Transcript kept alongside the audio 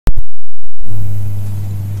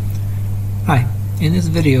Hi, in this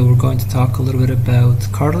video we're going to talk a little bit about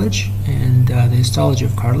cartilage and the histology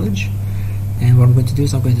of cartilage. And what I'm going to do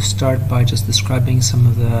is I'm going to start by just describing some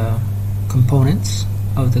of the components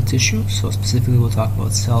of the tissue. So specifically we'll talk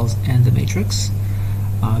about cells and the matrix,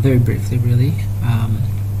 very briefly really.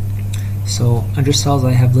 So under cells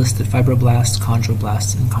I have listed fibroblasts,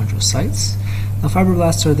 chondroblasts, and chondrocytes. Now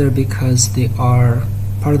fibroblasts are there because they are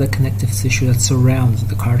part of the connective tissue that surrounds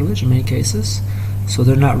the cartilage in many cases. So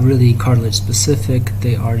they're not really cartilage specific,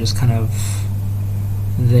 they are just kind of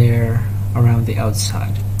there around the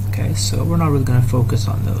outside. Okay, so we're not really going to focus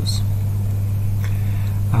on those.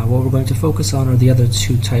 What we're going to focus on are the other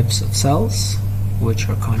two types of cells, which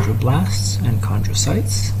are chondroblasts and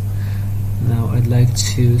chondrocytes. Now I'd like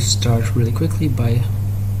to start really quickly by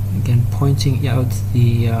again pointing out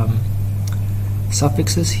the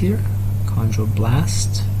suffixes here,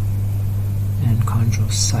 chondroblast and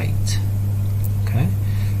chondrocyte. Okay,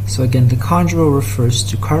 so again the chondro refers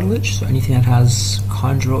to cartilage, so anything that has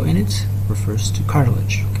chondro in it refers to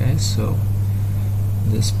cartilage. Okay, so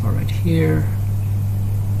this part right here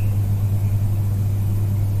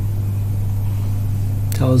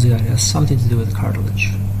tells you that it has something to do with cartilage.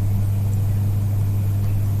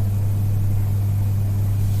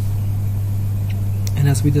 And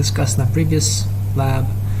as we discussed in the previous lab,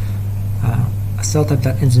 a cell type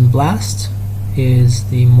that ends in blast is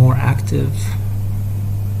the more active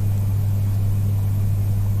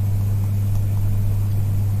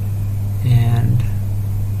and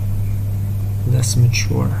less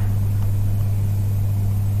mature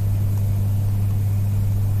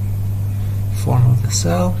form of the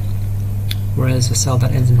cell, whereas a cell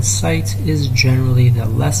that ends in cyte is generally the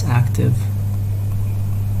less active.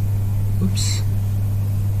 Oops,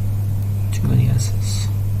 too many S's.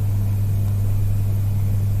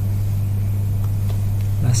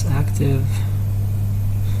 Less active,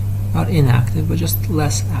 not inactive, but just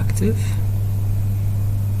less active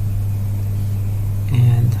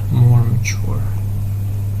and more mature.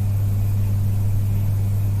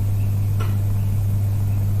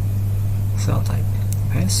 Cell type.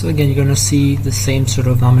 Okay, so again you're going to see the same sort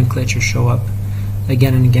of nomenclature show up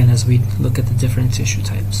again and again as we look at the different tissue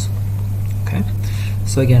types. Okay,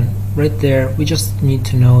 so again right there we just need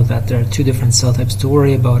to know that there are two different cell types to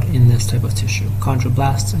worry about in this type of tissue,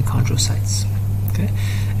 chondroblasts and chondrocytes. Okay,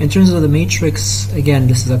 in terms of the matrix, again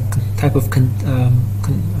this is a type of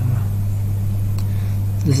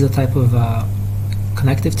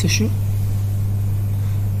connective tissue.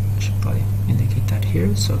 I should probably indicate that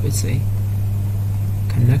here. So it's a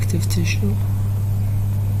connective tissue.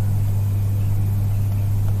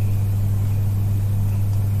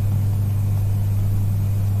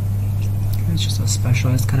 It's just a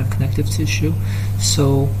specialized kind of connective tissue.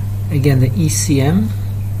 So again, the ECM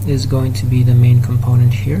is going to be the main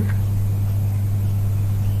component here.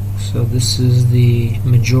 So this is the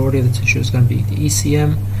majority of the tissue is going to be the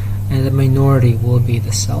ECM, and the minority will be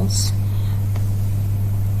the cells.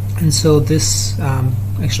 And so this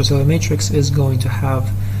extracellular matrix is going to have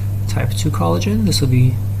type 2 collagen. This will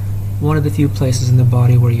be one of the few places in the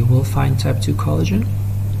body where you will find type 2 collagen,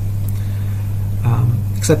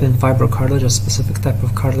 except in fibrocartilage, a specific type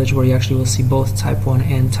of cartilage where you actually will see both type 1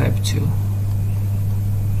 and type 2.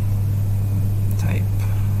 Type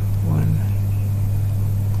 1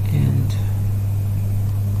 and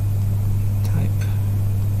type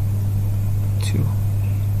 2.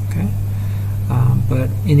 Okay, but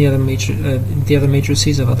in the other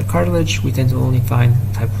matrices of other cartilage, we tend to only find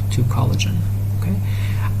type 2 collagen. Okay,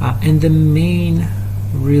 and the main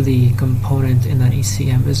really component in that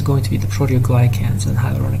ECM is going to be the proteoglycans and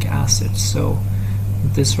hyaluronic acid. So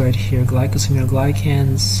this right here,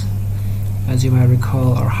 glycosaminoglycans, as you might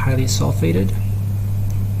recall, are highly sulfated.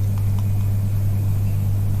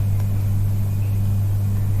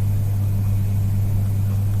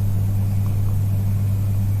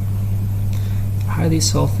 Highly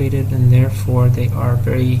sulfated, and therefore they are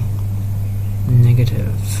very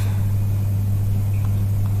negative.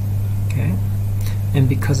 Okay, and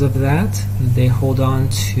because of that they hold on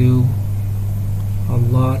to a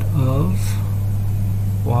lot of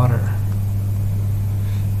water,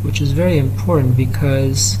 which is very important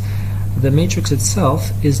because the matrix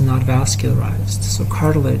itself is not vascularized. So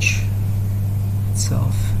cartilage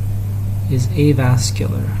itself is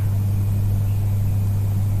avascular.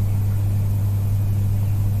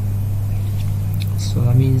 So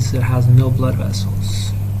that means it has no blood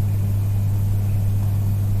vessels.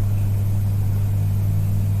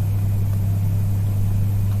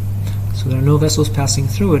 So there are no vessels passing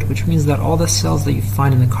through it, which means that all the cells that you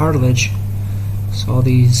find in the cartilage, so all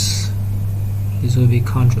these would be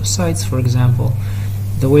chondrocytes, for example,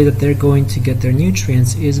 the way that they're going to get their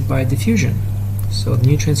nutrients is by diffusion. So the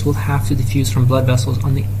nutrients will have to diffuse from blood vessels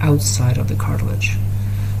on the outside of the cartilage.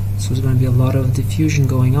 So there's going to be a lot of diffusion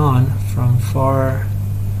going on from far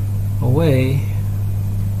away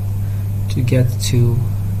to get to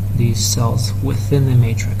these cells within the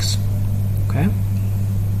matrix. Okay?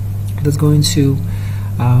 That's going to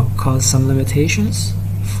cause some limitations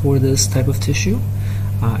for this type of tissue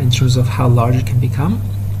in terms of how large it can become.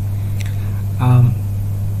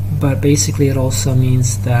 But basically it also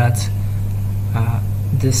means that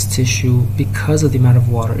this tissue, because of the amount of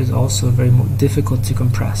water, is also very difficult to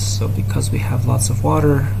compress. So because we have lots of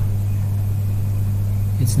water,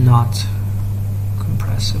 it's not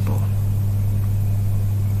compressible.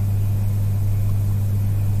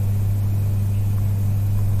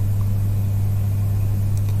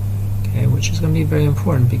 Okay, which is going to be very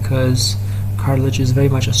important because cartilage is very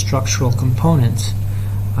much a structural component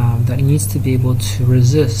that needs to be able to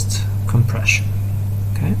resist compression.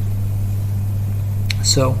 Okay.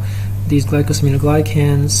 So these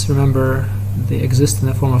glycosaminoglycans, remember, they exist in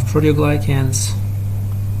the form of proteoglycans.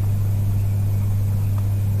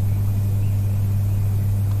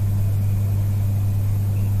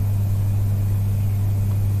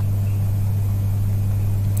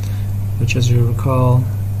 Which, as you recall,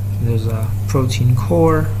 there's a protein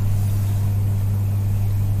core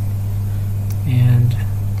and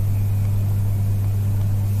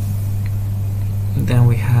then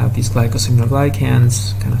we have these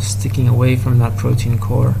glycosaminoglycans kind of sticking away from that protein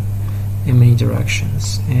core in many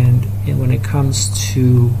directions. And when it comes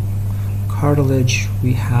to cartilage,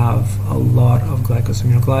 we have a lot of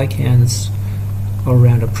glycosaminoglycans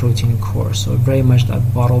around a protein core. So very much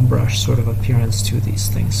that bottle brush sort of appearance to these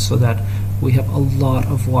things, so that we have a lot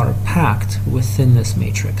of water packed within this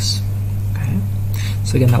matrix. Okay?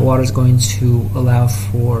 So again, that water is going to allow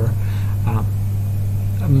for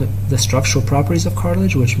the structural properties of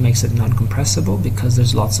cartilage, which makes it non-compressible because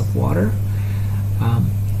there's lots of water.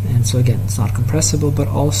 And so again, it's not compressible, but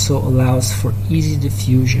also allows for easy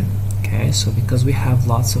diffusion. Okay, so because we have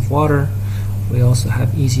lots of water, we also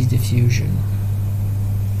have easy diffusion.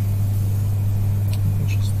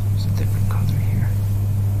 Which is a different color here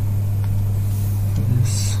for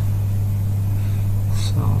this.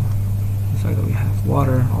 So the fact that we have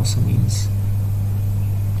water also means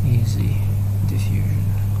easy diffusion.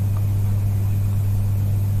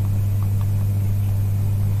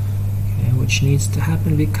 Okay, which needs to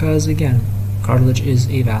happen because, again, cartilage is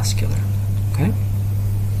avascular. Okay?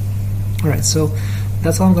 Alright, so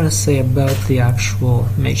that's all I'm going to say about the actual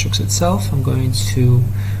matrix itself. I'm going to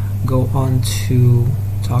go on to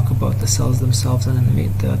talk about the cells themselves and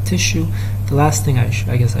then the tissue. The last thing I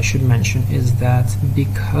guess I should mention is that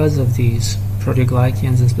because of these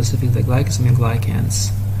proteoglycans and specifically the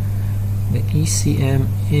glycosaminoglycans, the ECM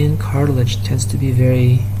in cartilage tends to be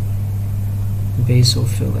very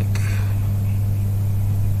basophilic.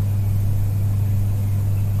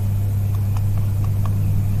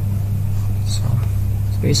 So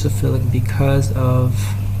it's basophilic because of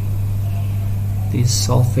these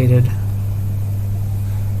sulfated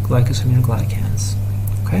glycosaminoglycans.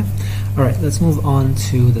 Okay? Alright, let's move on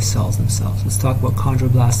to the cells themselves. Let's talk about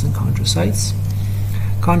chondroblasts and chondrocytes.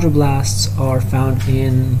 Chondroblasts are found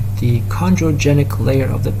in the chondrogenic layer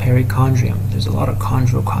of the perichondrium. There's a lot of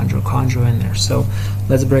chondro in there, so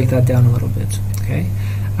let's break that down a little bit. Okay,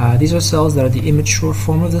 these are cells that are the immature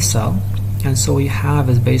form of the cell, and so what you have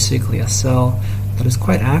is basically a cell that is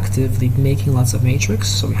quite actively making lots of matrix.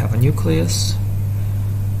 So we have a nucleus,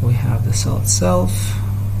 we have the cell itself,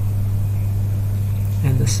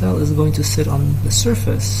 and the cell is going to sit on the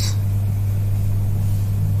surface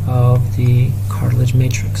of the cartilage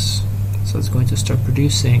matrix. So it's going to start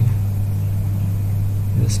producing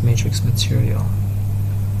this matrix material.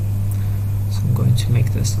 So I'm going to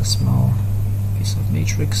make this a small piece of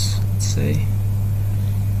matrix, let's say.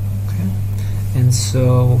 Okay. And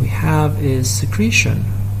so what we have is secretion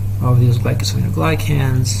of these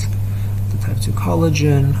glycosaminoglycans, the type 2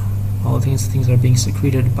 collagen, all of these things are being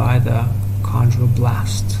secreted by the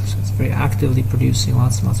chondroblast. So it's very actively producing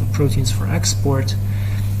lots and lots of proteins for export.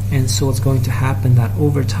 And so what's going to happen that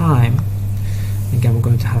over time, again, we're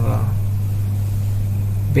going to have a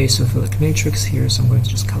basophilic matrix here, so I'm going to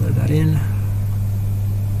just color that in.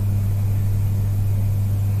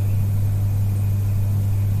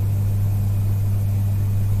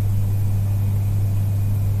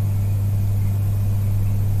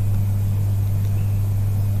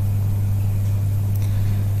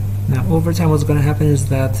 Now, over time, what's going to happen is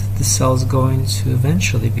that the cell is going to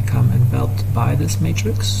eventually become enveloped by this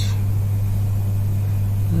matrix.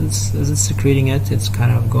 As it's secreting it, it's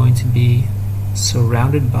kind of going to be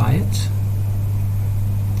surrounded by it.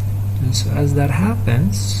 And so as that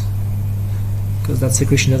happens, because that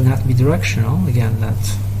secretion doesn't have to be directional, again,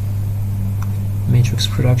 that matrix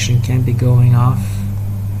production can be going off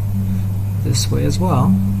this way as well.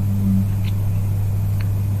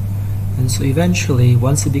 And so eventually,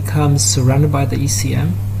 once it becomes surrounded by the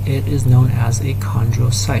ECM, it is known as a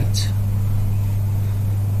chondrocyte.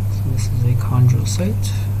 So this is a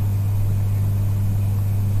chondrocyte.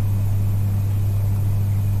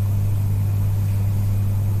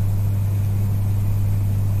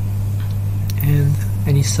 And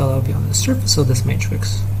any cell that will be on the surface of this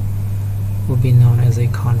matrix will be known as a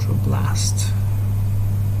chondroblast.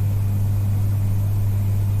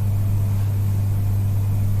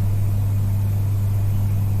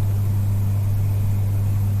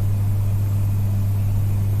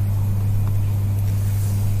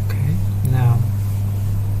 Okay, now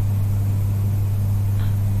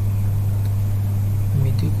let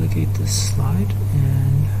me duplicate this slide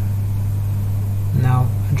and now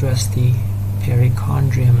address the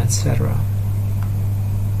perichondrium, etc.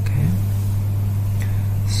 Okay,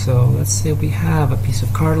 so let's say we have a piece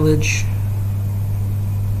of cartilage.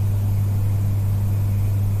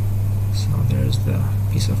 So there's the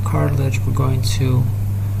piece of cartilage. We're going to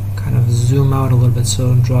kind of zoom out a little bit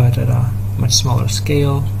so draw it at a much smaller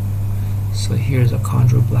scale. So here's a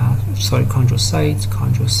chondrocyte.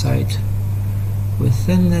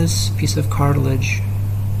 Within this piece of cartilage,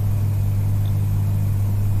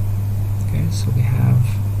 so we have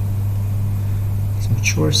these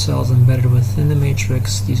mature cells embedded within the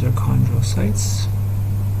matrix. These are chondrocytes.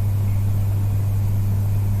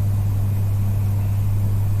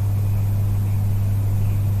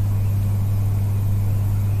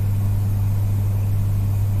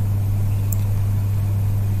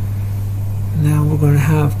 Now we're going to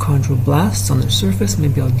have chondroblasts on their surface.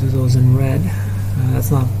 Maybe I'll do those in red.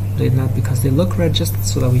 That's not because they look red, just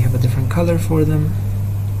so that we have a different color for them.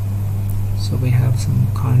 So we have some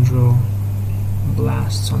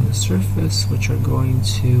chondroblasts on the surface, which are going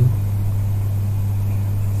to,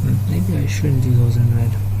 maybe I shouldn't do those in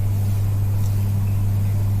red.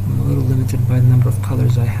 I'm a little limited by the number of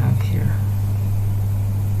colors I have here.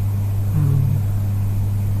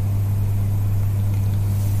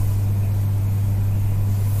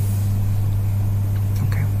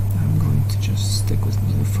 Okay, I'm going to just stick with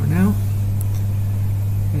blue for now.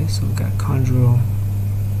 Okay, so we've got chondroblasts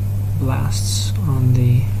on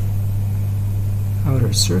the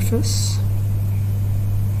outer surface.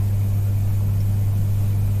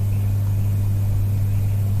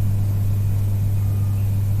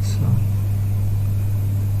 So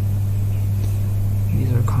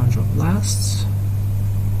these are chondroblasts.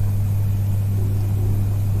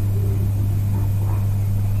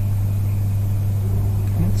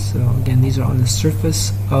 Okay, so again, these are on the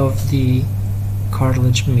surface of the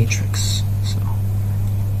cartilage matrix. So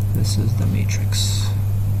this is the matrix.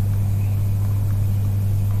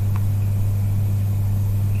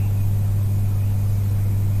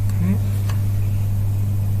 Okay.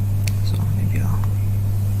 So maybe I'll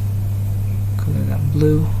color that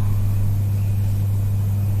blue.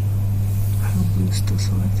 I have blue still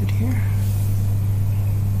selected here.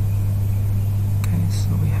 Okay, so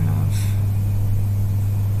we have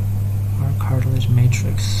our cartilage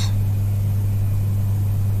matrix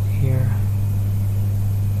here.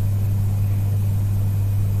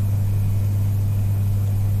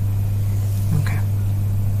 Okay.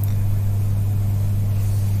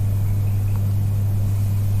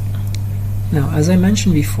 Now, as I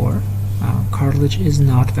mentioned before, cartilage is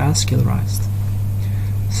not vascularized.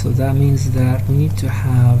 So that means that we need to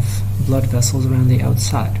have blood vessels around the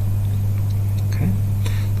outside. Okay?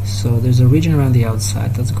 So there's a region around the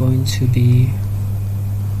outside that's going to be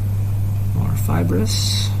more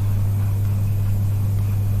fibrous.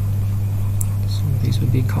 So these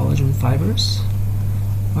would be collagen fibers,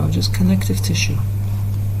 just connective tissue.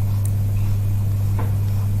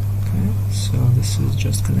 Okay, so this is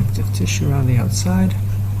just connective tissue around the outside.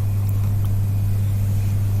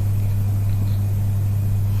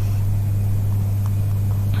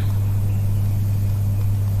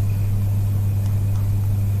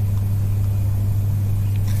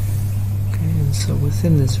 So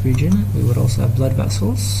within this region, we would also have blood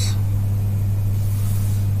vessels.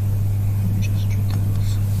 Let me just do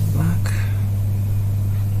those in black.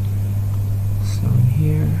 So in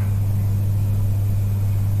here,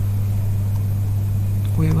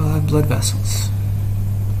 we will have blood vessels.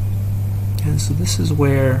 And so this is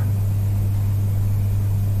where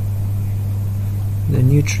the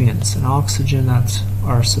nutrients and oxygen that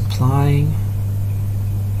are supplying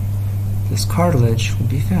this cartilage will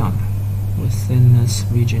be found. within this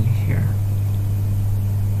region here.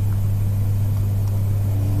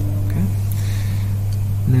 Okay.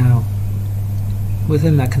 Now,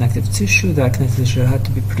 within that connective tissue had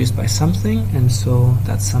to be produced by something, and so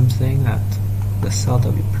that something, that the cell that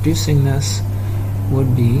will be producing this,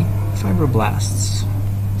 would be fibroblasts.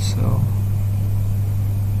 So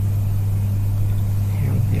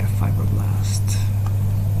here would be a fibroblast.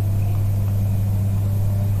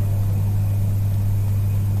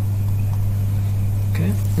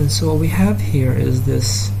 Okay, and so what we have here is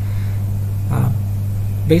this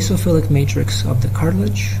basophilic matrix of the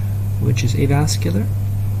cartilage, which is avascular,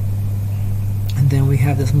 and then we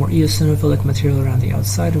have this more eosinophilic material around the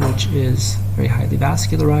outside, which is very highly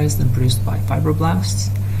vascularized and produced by fibroblasts.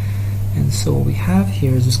 And so what we have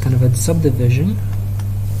here is this kind of a subdivision,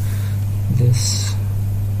 this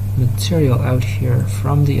material out here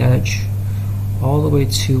from the edge all the way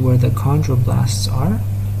to where the chondroblasts are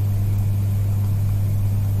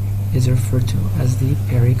is referred to as the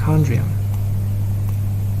perichondrium.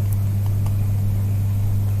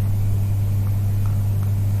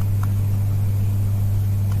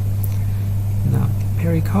 Now,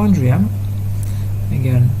 perichondrium,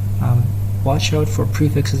 again, watch out for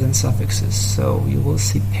prefixes and suffixes. So you will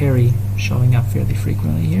see peri showing up fairly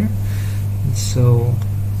frequently here. And so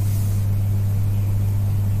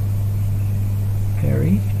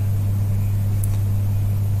peri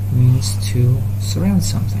means to surround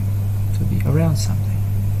something, to be around something.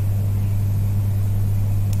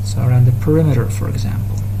 So around the perimeter, for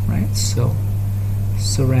example, right? So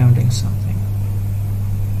surrounding something.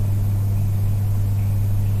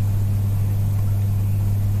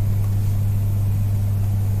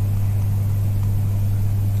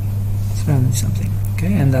 Surrounding something,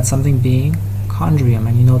 okay? And that something being chondrium,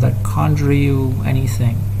 and you know that chondrio,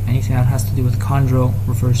 anything that has to do with chondro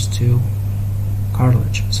refers to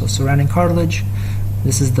cartilage. So surrounding cartilage,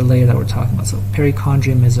 this is the layer that we're talking about. So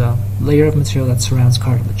perichondrium is a layer of material that surrounds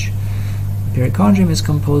cartilage. The perichondrium is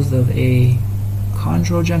composed of a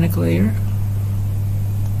chondrogenic layer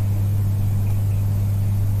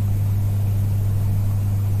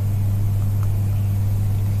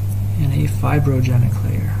and a fibrogenic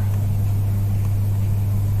layer.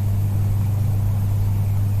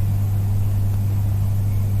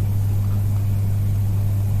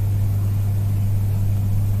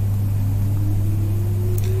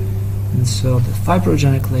 And so the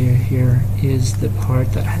fibrogenic layer here is the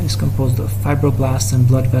part that is composed of fibroblasts and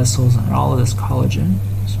blood vessels and all of this collagen.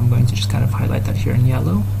 So I'm going to just kind of highlight that here in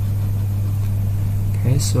yellow.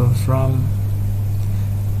 Okay, so from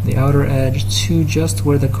the outer edge to just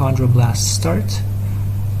where the chondroblasts start,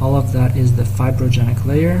 all of that is the fibrogenic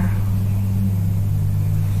layer.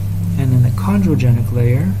 And then the chondrogenic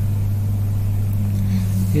layer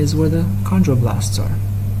is where the chondroblasts are.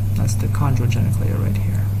 That's the chondrogenic layer right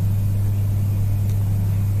here.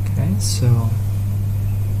 Okay, so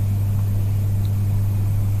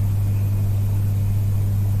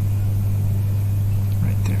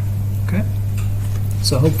right there. Okay,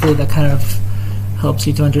 so hopefully that kind of helps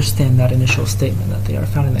you to understand that initial statement that they are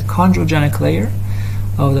found in the chondrogenic layer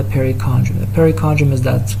of the perichondrium. The perichondrium is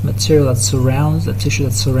that material that surrounds the tissue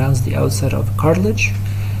that surrounds the outside of cartilage,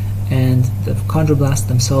 and the chondroblasts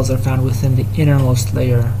themselves are found within the innermost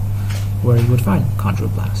layer where you would find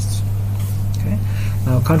chondroblasts. Okay.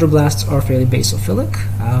 Now, chondroblasts are fairly basophilic.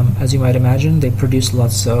 As you might imagine, they produce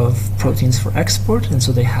lots of proteins for export, and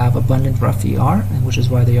so they have abundant rough ER, and which is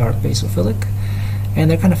why they are basophilic. And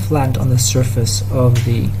they're kind of flattened on the surface of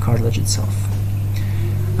the cartilage itself.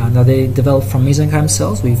 Now, they develop from mesenchyme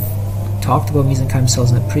cells. We've talked about mesenchyme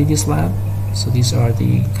cells in the previous lab. So these are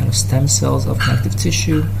the kind of stem cells of connective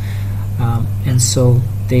tissue, and so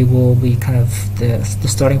they will be kind of the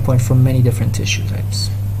starting point for many different tissue types.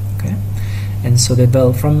 Okay. And so they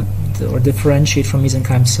develop from or differentiate from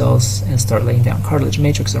mesenchyme cells and start laying down cartilage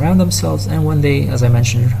matrix around themselves. And when they, as I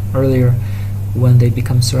mentioned earlier, when they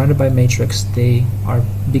become surrounded by matrix, they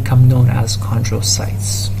become known as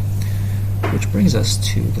chondrocytes. Which brings us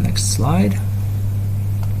to the next slide,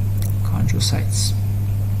 chondrocytes.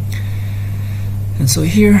 And so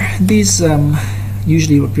here, these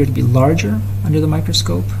usually appear to be larger under the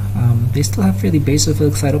microscope. They still have fairly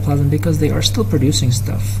basophilic cytoplasm because they are still producing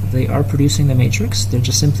stuff. They are producing the matrix. They're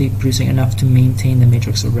just simply producing enough to maintain the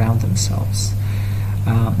matrix around themselves.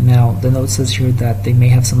 Now, the note says here that they may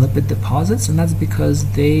have some lipid deposits, and that's because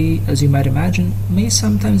they, as you might imagine, may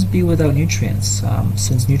sometimes be without nutrients.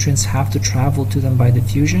 Since nutrients have to travel to them by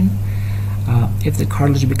diffusion, if the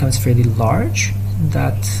cartilage becomes fairly large,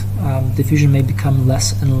 that diffusion may become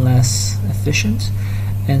less and less efficient,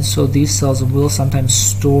 and so these cells will sometimes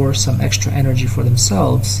store some extra energy for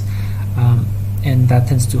themselves and that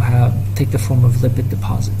tends to take the form of lipid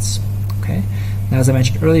deposits. Okay. Now, as I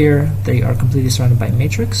mentioned earlier, they are completely surrounded by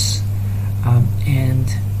matrix,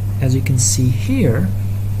 and as you can see here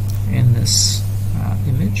in this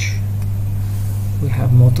image, we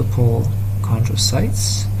have multiple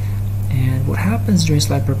chondrocytes. And what happens during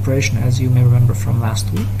slide preparation, as you may remember from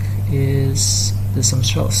last week, is there's some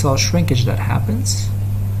cell shrinkage that happens.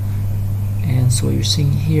 And so what you're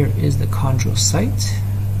seeing here is the chondrocyte,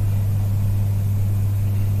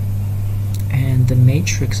 and the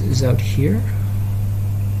matrix is out here.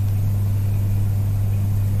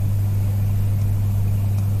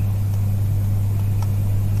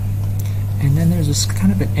 And then there's this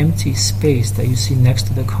kind of an empty space that you see next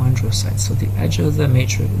to the chondrocyte. So the edge of the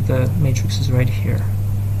matrix is right here.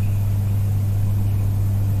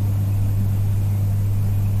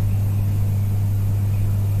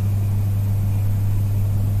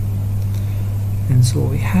 And so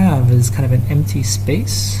what we have is kind of an empty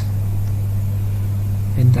space,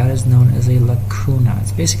 and that is known as a lacuna.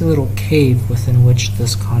 It's basically a little cave within which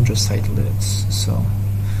this chondrocyte lives. So,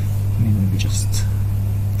 I mean, maybe just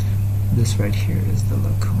this right here is the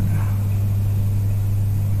lacuna.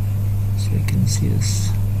 So you can see this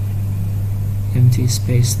empty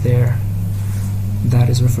space there. That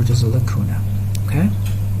is referred to as a lacuna. Okay?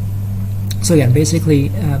 So again,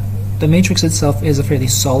 basically, the matrix itself is a fairly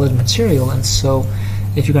solid material, and so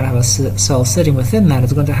if you're going to have a cell sitting within that,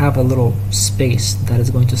 it's going to have a little space that is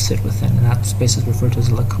going to sit within, and that space is referred to as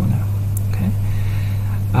a lacuna. Okay?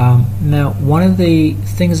 Now, one of the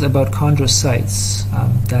things about chondrocytes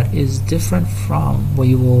that is different from what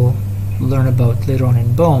you will learn about later on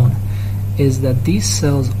in bone is that these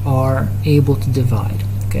cells are able to divide.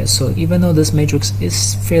 Okay, so even though this matrix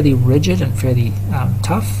is fairly rigid and fairly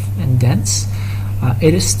tough and dense,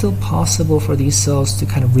 it is still possible for these cells to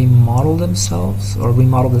kind of remodel themselves or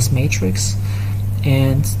remodel this matrix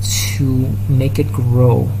and to make it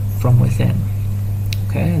grow from within.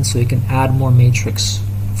 Okay, and so you can add more matrix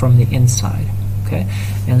from the inside. Okay,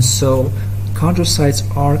 and so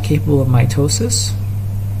chondrocytes are capable of mitosis.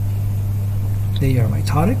 They are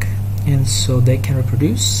mitotic, and so they can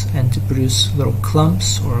reproduce and to produce little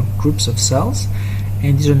clumps or groups of cells,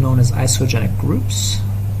 and these are known as isogenic groups.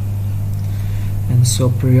 And so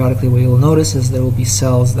periodically what you'll notice is there will be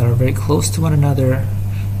cells that are very close to one another.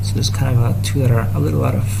 So there's kind of two that are a little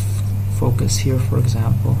out of focus here, for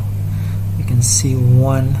example. You can see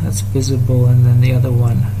one that's visible, and then the other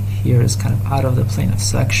one here is kind of out of the plane of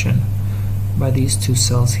section. By these two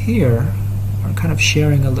cells here are kind of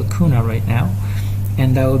sharing a lacuna right now,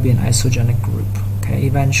 and that would be an isogenic group. Okay,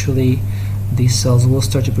 eventually these cells will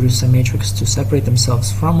start to produce a matrix to separate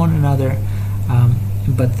themselves from one another,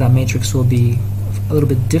 but that matrix will be a little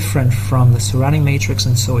bit different from the surrounding matrix.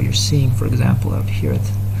 And so what you're seeing, for example, out here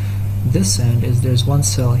at this end is there's one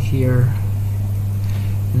cell here,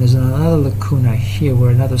 and there's another lacuna here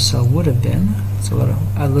where another cell would have been, so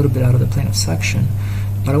a little bit out of the plane of section.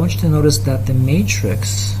 But I want you to notice that the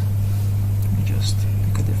matrix, let me just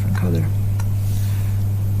pick a different color,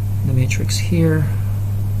 the matrix here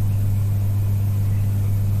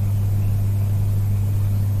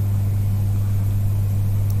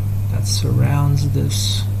that surrounds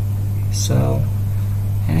this cell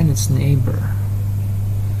and its neighbor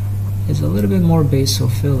is a little bit more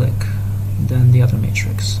basophilic than the other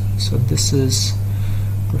matrix. So this is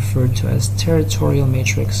referred to as territorial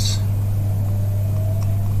matrix.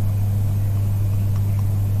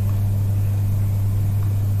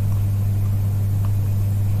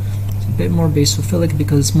 It's a bit more basophilic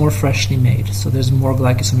because it's more freshly made. So there's more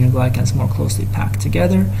glycosaminoglycans more closely packed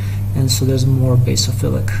together, and so there's more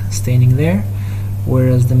basophilic staining there,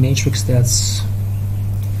 whereas the matrix that's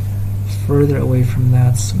further away from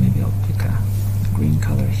that, so maybe I'll pick a green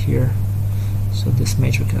color here. So this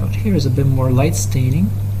matrix out here is a bit more light staining,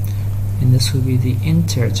 and this would be the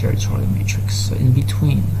interterritorial matrix, so in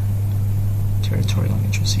between territorial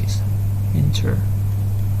matrices.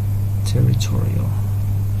 Interterritorial.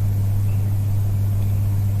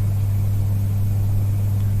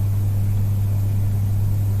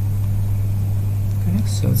 Okay,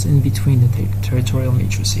 so it's in between the territorial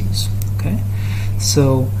matrices. Okay,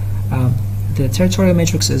 so the territorial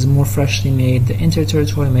matrix is more freshly made. The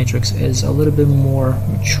interterritorial matrix is a little bit more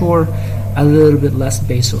mature, a little bit less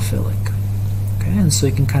basophilic. Okay, and so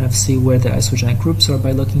you can kind of see where the isogenic groups are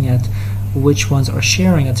by looking at which ones are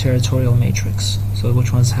sharing a territorial matrix. So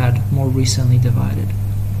which ones had more recently divided.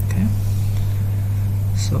 Okay,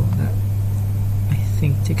 so that I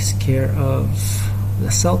think takes care of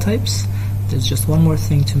the cell types. There's just one more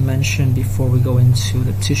thing to mention before we go into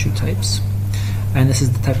the tissue types, and this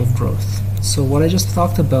is the type of growth. So what I just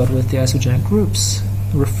talked about with the isogenic groups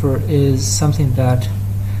is something that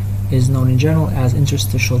is known in general as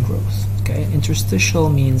interstitial growth. Okay, interstitial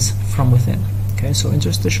means from within. Okay, so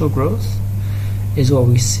interstitial growth is what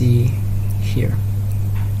we see here.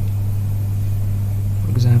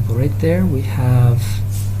 For example, right there we have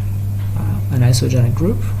an isogenic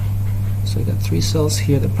group. So we got 3 cells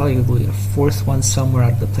here. There probably will be a 4th one somewhere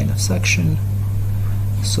out of the plane of section.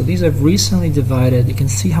 So these have recently divided. You can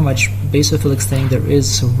see how much basophilic staining there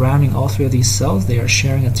is surrounding all 3 of these cells. They are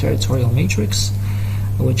sharing a territorial matrix,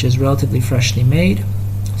 which is relatively freshly made.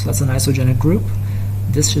 So that's an isogenic group.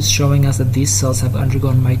 This is showing us that these cells have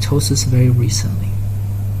undergone mitosis very recently.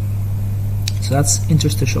 So that's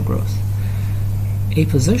interstitial growth.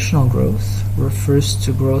 Apositional growth refers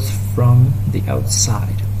to growth from the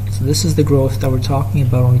outside. So this is the growth that we're talking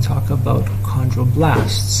about when we talk about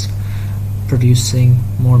chondroblasts producing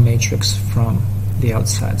more matrix from the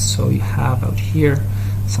outside. So you have out here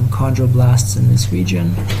some chondroblasts in this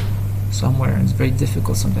region somewhere, and it's very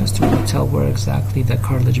difficult sometimes to really tell where exactly that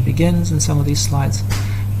cartilage begins in some of these slides,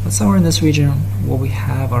 but somewhere in this region what we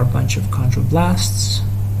have are a bunch of chondroblasts,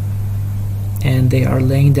 and they are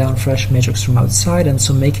laying down fresh matrix from outside, and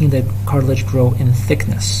so making the cartilage grow in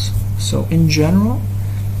thickness. So in general,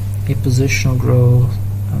 apositional growth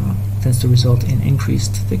tends to result in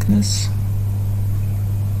increased thickness.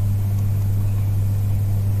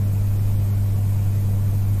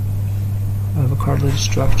 Of a cartilage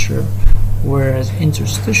structure, whereas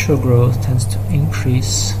interstitial growth tends to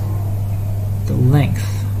increase the length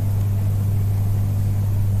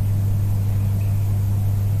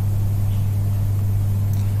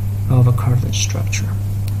of a cartilage structure.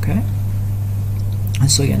 Okay?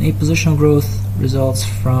 And so again, apositional growth results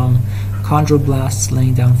from chondroblasts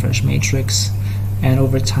laying down fresh matrix and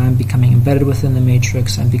over time becoming embedded within the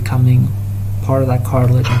matrix and becoming part of that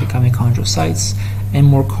cartilage and becoming chondrocytes, and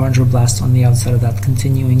more chondroblasts on the outside of that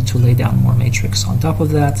continuing to lay down more matrix on top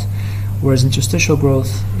of that. Whereas interstitial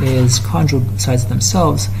growth is chondrocytes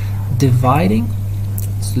themselves dividing,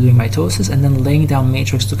 so doing mitosis, and then laying down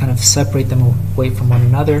matrix to kind of separate them away from one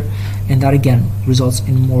another, and that again results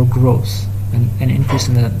in more growth and an increase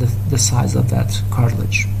in the size of that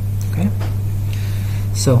cartilage. Okay,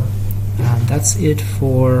 so that's it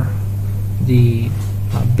for the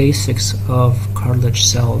basics of cartilage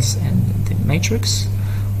cells and the matrix.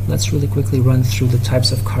 Let's really quickly run through the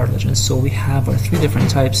types of cartilage. And so we have our 3 different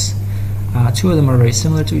types. 2 of them are very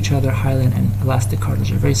similar to each other. Hyaline and elastic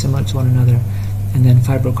cartilage are very similar to one another, and then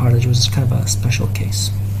fibrocartilage was kind of a special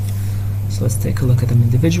case. So let's take a look at them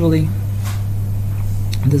individually.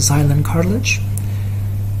 This is hyaline cartilage.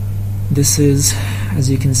 This is, as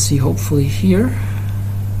you can see hopefully here,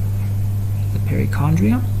 the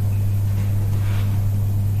perichondrium.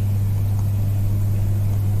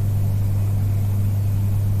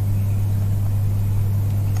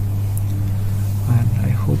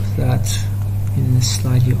 That in this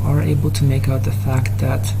slide you are able to make out the fact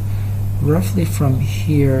that roughly from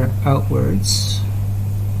here outwards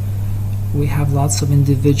we have lots of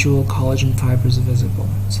individual collagen fibers visible.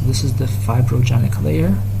 So this is the fibrogenic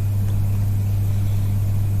layer.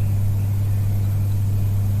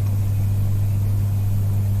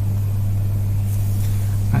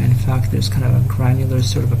 In fact, there's kind of a granular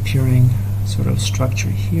sort of appearing sort of structure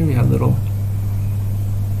here. We have little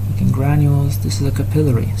granules. This is a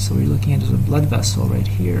capillary, so we're looking at a blood vessel right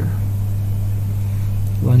here,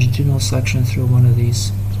 longitudinal section through one of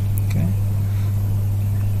these. Okay,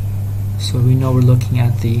 so we know we're looking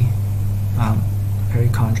at the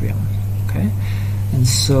perichondrium. Okay, and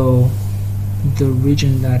so the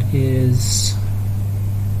region that is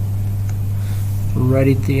right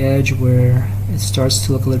at the edge where it starts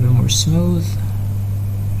to look a little bit more smooth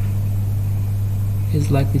is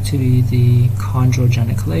likely to be the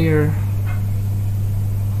chondrogenic layer.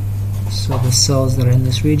 So the cells that are in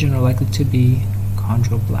this region are likely to be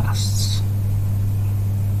chondroblasts.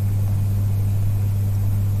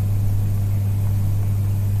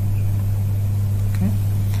 Okay,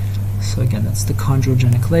 so again, that's the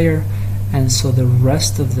chondrogenic layer, and so the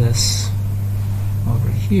rest of this over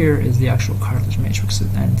here is the actual cartilage matrix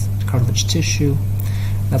and cartilage tissue.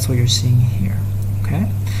 That's what you're seeing here. Okay.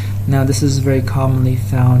 Now this is very commonly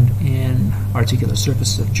found in articular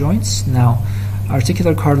surfaces of joints. Now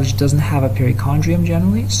articular cartilage doesn't have a perichondrium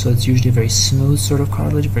generally, so it's usually a very smooth sort of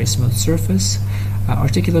cartilage, very smooth surface.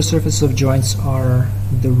 Articular surfaces of joints are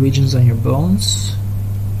the regions on your bones.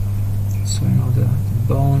 So you know the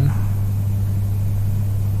bone,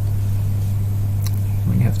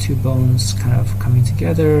 when you have 2 bones kind of coming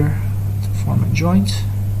together to form a joint.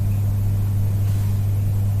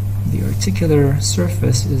 The the articular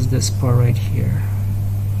surface is this part right here.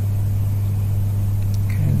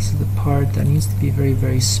 Okay, this is the part that needs to be very,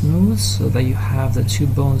 very smooth so that you have the two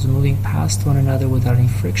bones moving past one another without any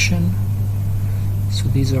friction. So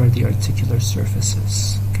these are the articular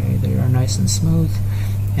surfaces. Okay, they are nice and smooth,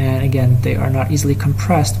 and again, they are not easily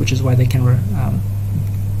compressed, which is why they can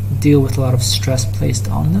deal with a lot of stress placed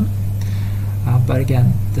on them. But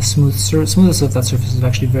again, the smoothness of that surface is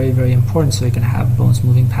actually very, very important, so you can have bones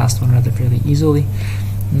moving past one another fairly easily.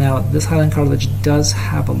 Now, this hyaline cartilage does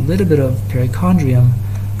have a little bit of perichondrium,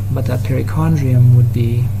 but that perichondrium would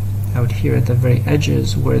be out here at the very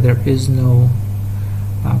edges where there is no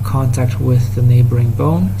contact with the neighboring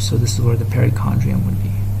bone, so this is where the perichondrium would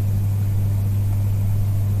be.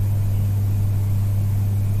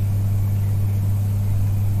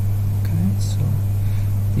 Okay, so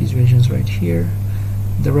these regions right here.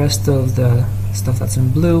 The rest of the stuff that's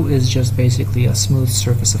in blue is just basically a smooth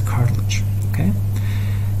surface of cartilage. Okay,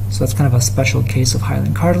 so that's kind of a special case of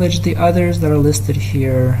hyaline cartilage. The others that are listed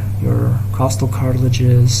here, your costal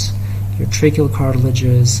cartilages, your tracheal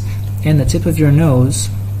cartilages, and the tip of your nose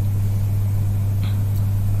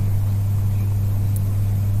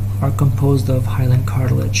are composed of hyaline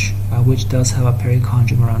cartilage, which does have a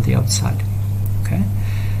perichondrium around the outside. Okay.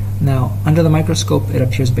 Now, under the microscope, it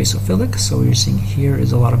appears basophilic, so what you're seeing here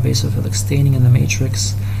is a lot of basophilic staining in the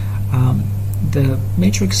matrix. The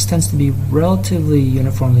matrix tends to be relatively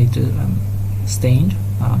uniformly stained,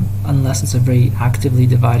 unless it's a very actively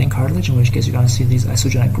dividing cartilage, in which case you're going to see these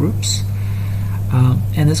isogenic groups.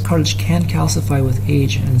 And this cartilage can calcify with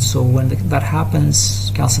age, and so when that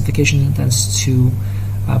happens, calcification tends to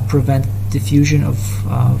prevent diffusion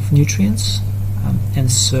of nutrients,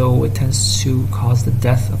 and so it tends to cause the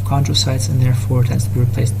death of chondrocytes, and therefore it tends to be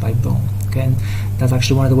replaced by bone. Okay, and that's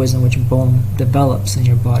actually one of the ways in which bone develops in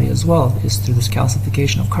your body as well, is through this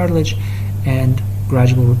calcification of cartilage and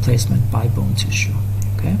gradual replacement by bone tissue.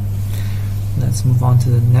 Okay, let's move on to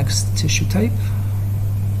the next tissue type.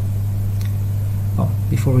 Oh,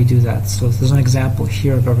 before we do that, so there's an example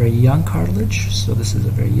here of a very young cartilage. So this is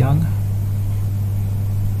a very young.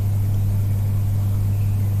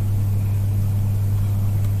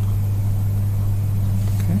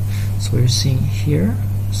 Okay, so you're seeing here,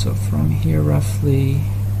 so from here roughly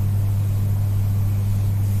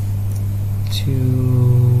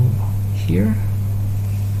to here,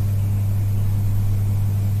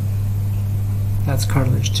 that's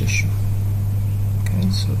cartilage tissue. Okay,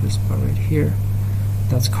 so this part right here,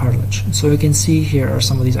 that's cartilage. And so you can see here are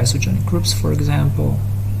some of these isogenic groups, for example.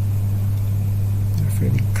 They're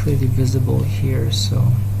fairly clearly visible here,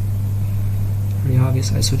 so very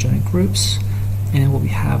obvious isogenic groups. And what we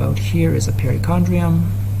have out here is a perichondrium.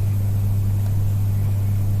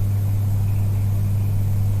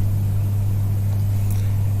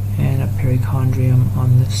 And a perichondrium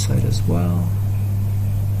on this side as well.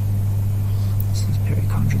 This is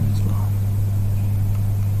perichondrium as well.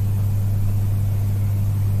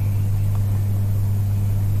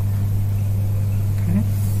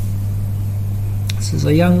 This is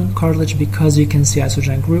a young cartilage because you can see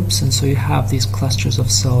isogenic groups, and so you have these clusters of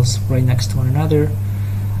cells right next to one another,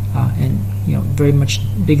 and very much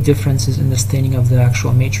big differences in the staining of the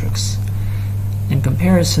actual matrix. In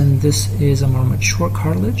comparison, this is a more mature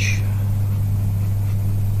cartilage.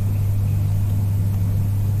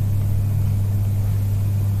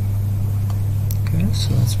 Okay,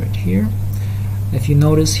 so that's right here. If you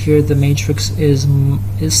notice here, the matrix is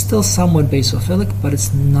still somewhat basophilic, but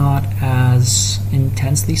it's not as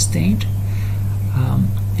intensely stained.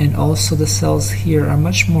 And also the cells here are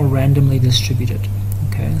much more randomly distributed.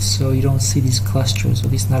 Okay, so you don't see these clusters, or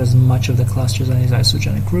at least not as much of the clusters on these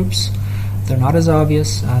isogenic groups. They're not as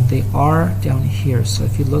obvious. They are down here. So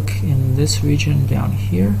if you look in this region down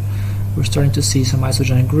here, we're starting to see some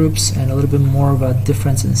isogenic groups and a little bit more of a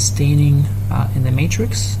difference in staining in the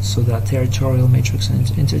matrix, so that territorial matrix and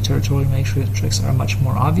interterritorial matrix are much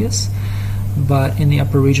more obvious. But in the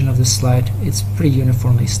upper region of this slide, it's pretty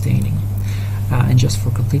uniformly staining. And just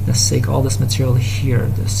for completeness sake, all this material here,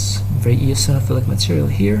 this very eosinophilic material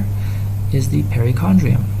here, is the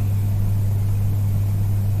perichondrium.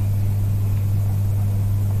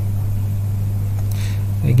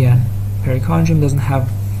 Again, perichondrium doesn't have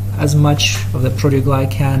as much of the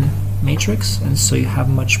proteoglycan matrix, and so you have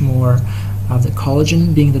much more of the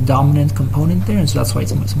collagen being the dominant component there, and so that's why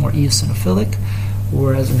it's more eosinophilic.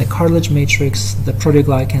 Whereas in the cartilage matrix, the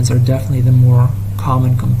proteoglycans are definitely the more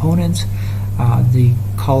common component. The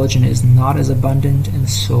collagen is not as abundant, and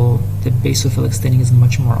so the basophilic staining is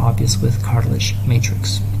much more obvious with cartilage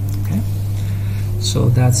matrix. Okay, so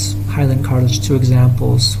that's hyaline cartilage, two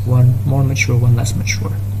examples, one more mature, one less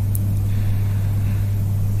mature.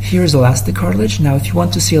 Here's elastic cartilage. Now if you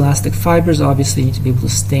want to see elastic fibers, obviously you need to be able to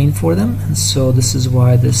stain for them, and so this is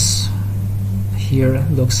why this here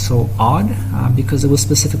looks so odd, because it was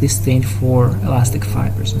specifically stained for elastic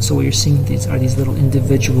fibers. And so what you're seeing are these little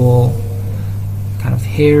individual kind of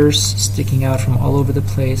hairs sticking out from all over the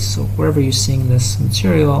place. So wherever you're seeing this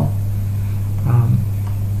material,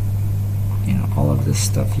 you know, all of this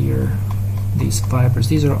stuff here, these fibers,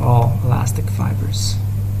 these are all elastic fibers.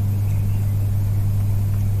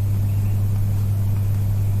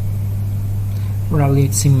 We're not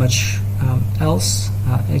really seeing much else.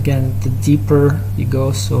 Again, the deeper you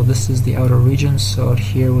go, so this is the outer region, so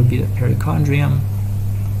here would be the perichondrium.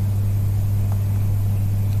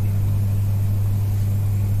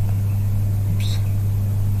 Oops.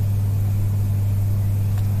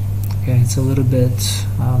 Okay, it's a little bit,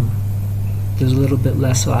 there's a little bit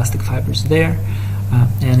less elastic fibers there,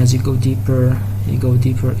 and as you go deeper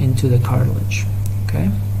into the cartilage.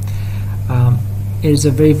 Okay, it is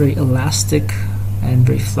a very, very elastic and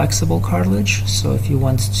very flexible cartilage. So if you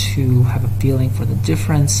want to have a feeling for the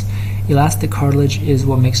difference, elastic cartilage is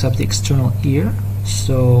what makes up the external ear.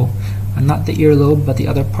 So not the earlobe, but the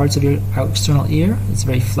other parts of your external ear. It's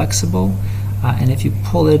very flexible, and if you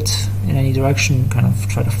pull it in any direction, kind of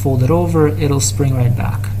try to fold it over, it'll spring right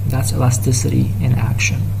back. That's elasticity in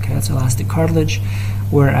action. Okay, that's elastic cartilage.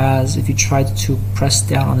 Whereas if you try to press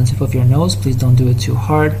down on the tip of your nose, please don't do it too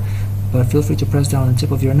hard, but feel free to press down on the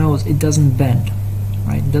tip of your nose, it doesn't bend.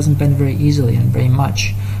 Right? It doesn't bend very easily and very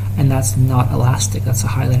much, and that's not elastic. That's a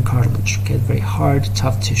hyaline cartilage. Okay, very hard,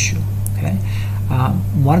 tough tissue. Okay,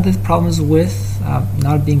 one of the problems with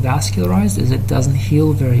not being vascularized is it doesn't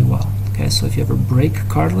heal very well. Okay, so if you ever break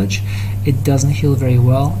cartilage, it doesn't heal very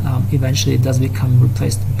well. Eventually, it does become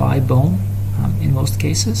replaced by bone in most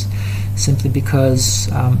cases, simply because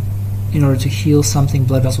in order to heal something,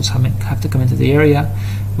 blood vessels have to come into the area,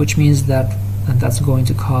 which means that that's going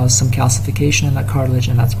to cause some calcification in that cartilage,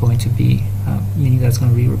 and that's going to be meaning that it's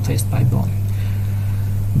going to be replaced by bone.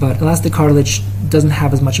 But elastic cartilage doesn't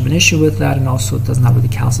have as much of an issue with that, and also does not really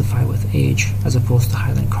calcify with age, as opposed to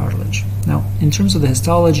hyaline cartilage. Now, in terms of the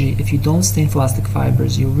histology, if you don't stain for elastic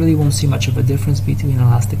fibers, you really won't see much of a difference between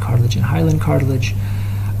elastic cartilage and hyaline cartilage.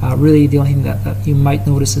 Really, the only thing that you might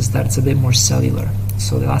notice is that it's a bit more cellular.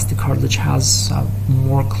 So the elastic cartilage has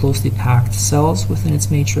more closely packed cells within its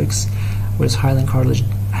matrix, whereas hyaline cartilage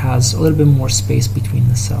has a little bit more space between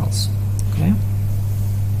the cells. Okay,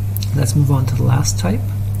 let's move on to the last type,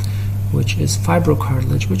 which is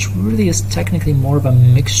fibrocartilage, which really is technically more of a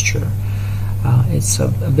mixture. It's a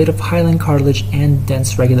bit of hyaline cartilage and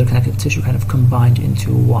dense regular connective tissue kind of combined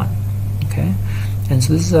into one. Okay, and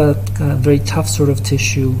so this is a kind of very tough sort of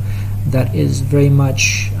tissue that is very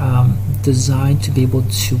much designed to be able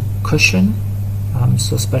to cushion,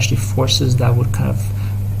 so especially forces that would kind of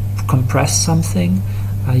compress something,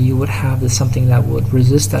 you would have something that would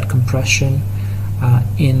resist that compression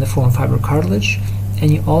in the form of fibrocartilage,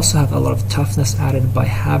 and you also have a lot of toughness added by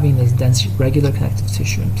having this dense regular connective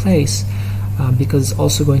tissue in place, because it's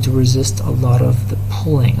also going to resist a lot of the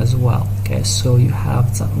pulling as well. Okay, so you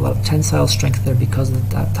have a lot of tensile strength there because of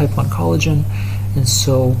that type 1 collagen, and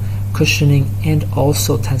so cushioning and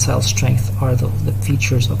also tensile strength are the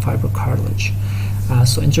features of fibrocartilage.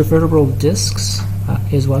 So intervertebral discs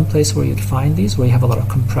is one place where you'd find these, where you have a lot of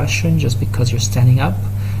compression just because you're standing up,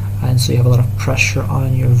 and so you have a lot of pressure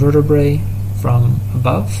on your vertebrae from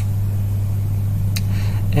above.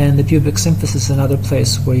 And the pubic symphysis is another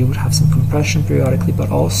place where you would have some compression periodically, but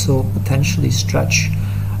also potentially stretch,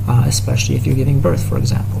 especially if you're giving birth, for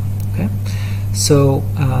example. Okay, so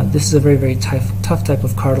this is a very, very tough type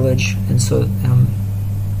of cartilage, and so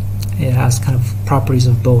it has kind of properties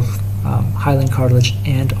of both hyaline cartilage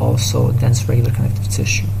and also dense regular connective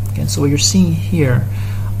tissue. Okay, so what you're seeing here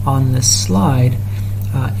on this slide,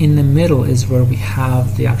 in the middle is where we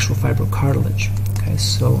have the actual fibrocartilage. Okay,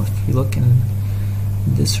 so if you look in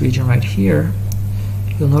this region right here,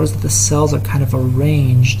 you'll notice that the cells are kind of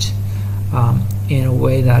arranged in a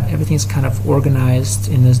way that everything's kind of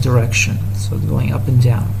organized in this direction, so going up and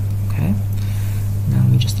down. Okay, now let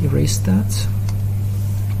me just erase that.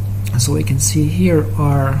 So what you can see here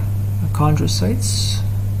are chondrocytes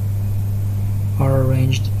are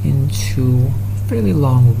arranged into fairly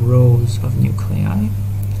long rows of nuclei.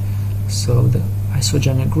 So the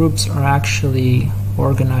isogenic groups are actually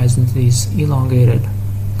organized into these elongated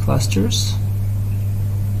clusters,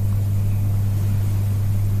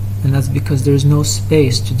 and that's because there's no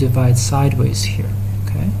space to divide sideways here.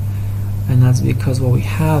 Okay, and that's because what we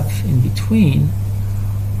have in between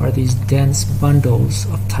are these dense bundles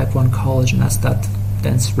of type 1 collagen. That's that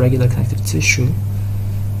dense regular connective tissue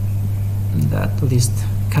that at least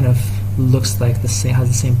kind of looks like the same, has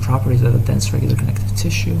the same properties of a dense regular connective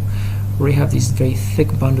tissue, where you have these very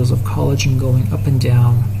thick bundles of collagen going up and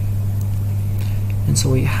down. And so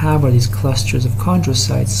what you have are these clusters of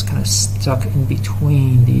chondrocytes kind of stuck in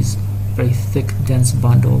between these very thick, dense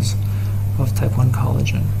bundles of type 1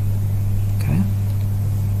 collagen. Okay?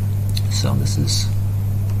 So this is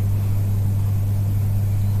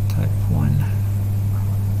type 1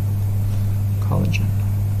 collagen.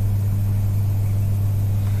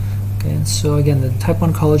 Okay, and so again, the type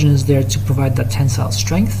 1 collagen is there to provide that tensile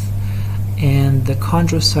strength, and the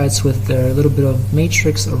chondrocytes with their little bit of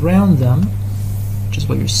matrix around them, which is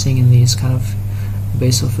what you're seeing in these kind of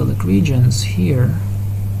basophilic regions here,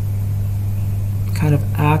 kind of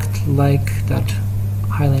act like that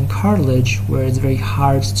hyaline cartilage, where it's very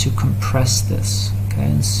hard to compress this. Okay,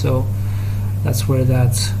 and so that's where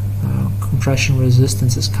that compression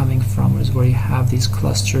resistance is coming from, is where you have these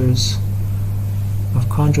clusters of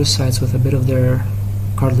chondrocytes with a bit of their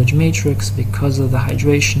cartilage matrix. Because of the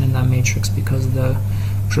hydration in that matrix, because of the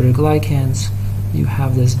proteoglycans, you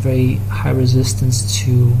have this very high resistance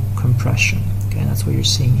to compression. Okay, and that's what you're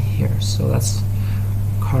seeing here. So that's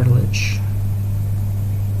cartilage.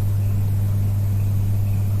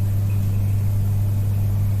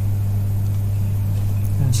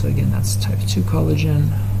 And so again, that's type 2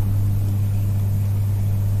 collagen.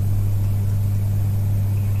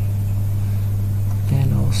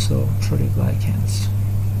 And also proteoglycans.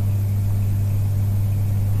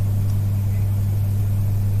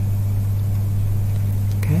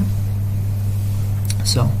 Okay,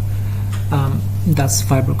 so that's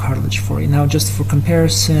fibrocartilage for you. Now, just for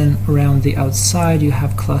comparison, around the outside, you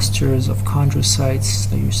have clusters of chondrocytes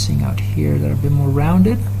that you're seeing out here that are a bit more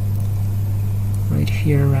rounded. Right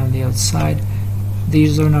here around the outside,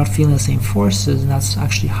 these are not feeling the same forces, and that's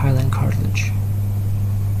actually hyaline cartilage.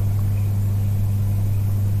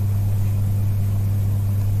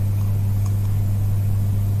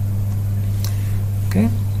 Okay,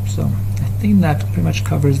 so I think that pretty much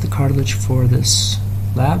covers the cartilage for this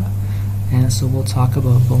lab, and so we'll talk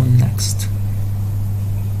about bone next.